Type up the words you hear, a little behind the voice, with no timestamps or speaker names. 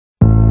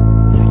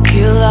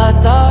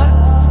our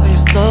talks or your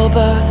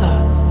sober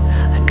thoughts.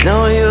 I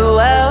know you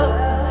well,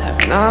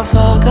 have not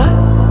forgot.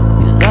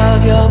 You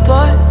love your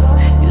boy,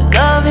 you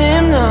love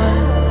him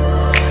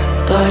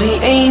not, but he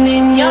ain't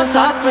in your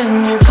thoughts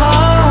when you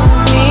call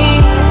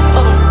me.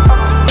 Oh,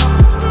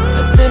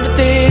 your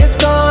sympathy is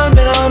gone,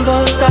 been on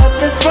both sides,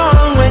 this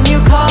wrong when you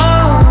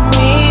call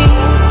me.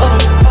 Oh,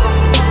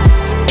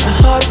 my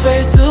heart's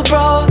way too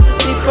broke to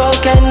be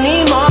broke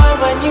anymore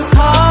when you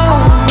call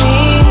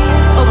me.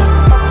 Oh,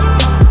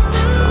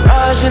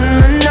 mirage in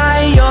the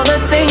night, you're the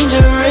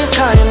dangerous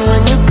kind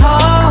when you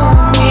call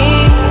me.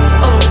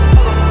 Oh,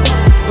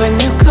 when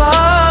you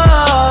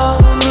call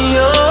me.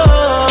 Oh,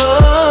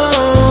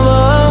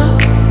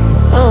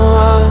 oh, oh,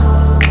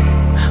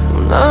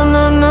 oh, no,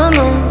 no, no,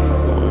 no,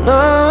 no,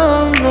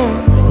 no.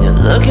 When you're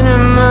looking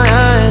in my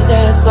eyes,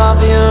 yeah, it's all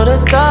for you to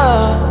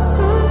stop.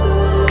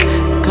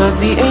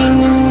 Cause he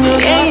ain't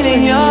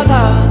in your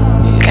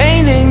thoughts, he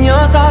ain't in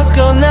your thoughts,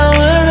 girl, now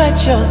we're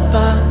at your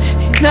spot.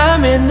 And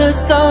I'm in the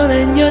zone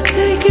and you're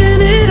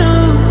taking it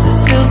off. This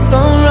feels so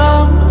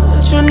wrong,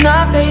 but you're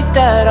not faced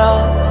at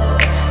all.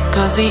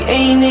 Cause he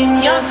ain't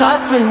in your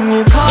thoughts when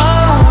you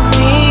call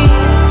me.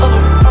 Oh,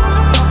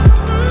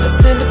 my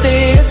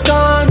sympathy is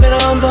gone, been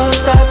on both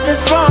sides,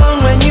 this wrong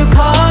when you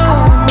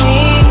call me.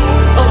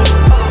 Oh,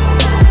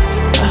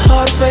 my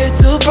heart's way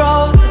too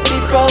broke to be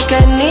broke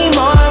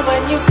anymore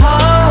when you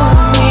call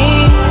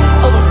me.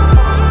 Oh,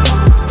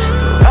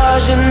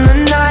 mirage in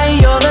the night,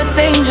 you're the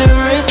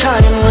dangerous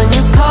kind when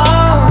you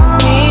call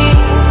me.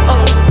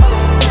 Oh,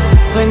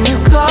 when you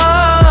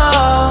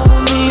call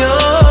me.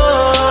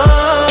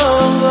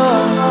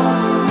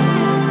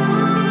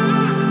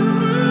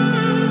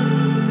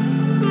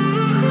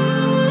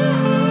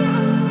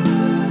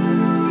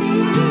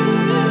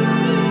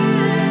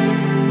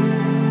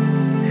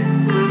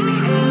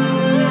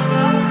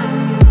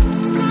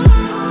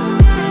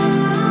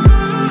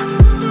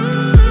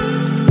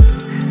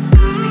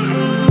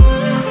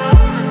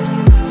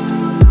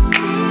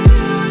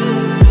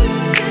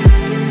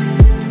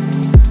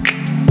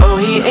 Oh,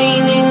 he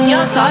ain't in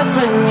your thoughts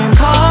when you